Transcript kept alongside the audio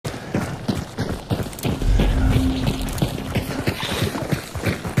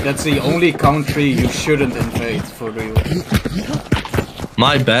That's the only country you shouldn't invade, for real.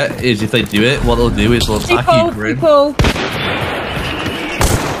 My bet is if they do it, what they'll do is they'll attack you, Grim.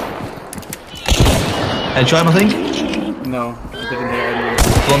 Headshot, I think? No, I didn't hear anyone.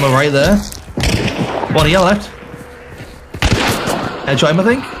 One on the right there. One on your left. Headshot him, I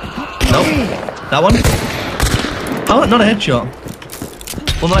think? Nope. That one? Oh, not a headshot.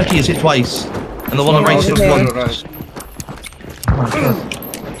 One on the left is hit twice. And the one on the right is hit once. Oh my god.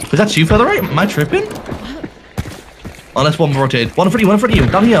 Was that you further right? Am I tripping? Oh, let's one rotate. One in front of you, one in front of you.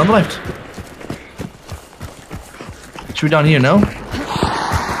 Down here, on the left. Should we down here now?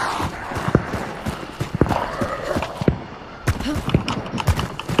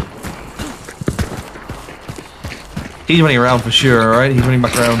 He's running around for sure, alright? He's running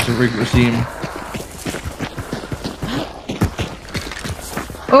back around to regroup his team.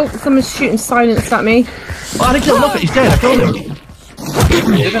 Oh, someone's shooting silence at me. Oh, I didn't kill him. Look, he's dead. I killed him. He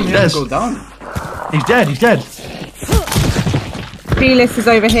didn't hear him go down. He's dead. He's dead. Felis is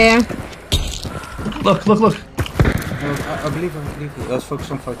over here. Look, look, look. I believe you. Let's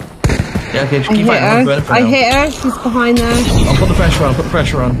focus on fighting. Yeah, okay, just keep fighting. I hit her. She's behind there. I'll put the pressure on. Put the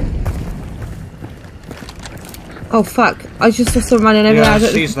pressure on. Oh fuck! I just saw someone running over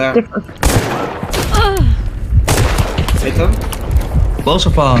there. She's there. Hit him. Close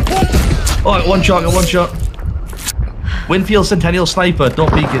or far? Oh, I got one shot. One shot. Winfield Centennial Sniper.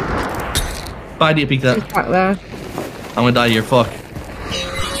 Don't peek it. Bad idea, peek that. Back there. I'm gonna die here. Fuck.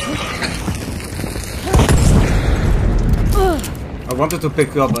 I wanted to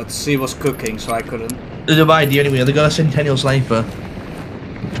pick you up, but C was cooking, so I couldn't. There's a bad idea anyway. They got a Centennial Sniper.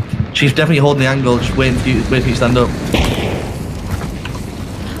 She's definitely holding the angle, just waiting for you to stand up.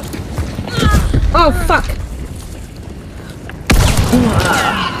 Oh fuck!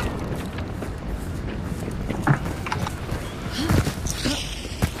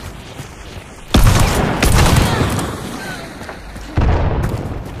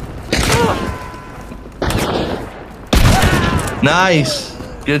 Nice!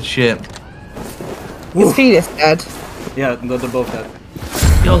 Good shit. Is Felis dead? Yeah, they're both dead.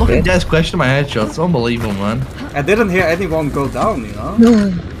 Yo, look at Des question my headshots. It's unbelievable, man. I didn't hear anyone go down, you know?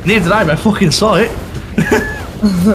 Neither did I, but I fucking saw it.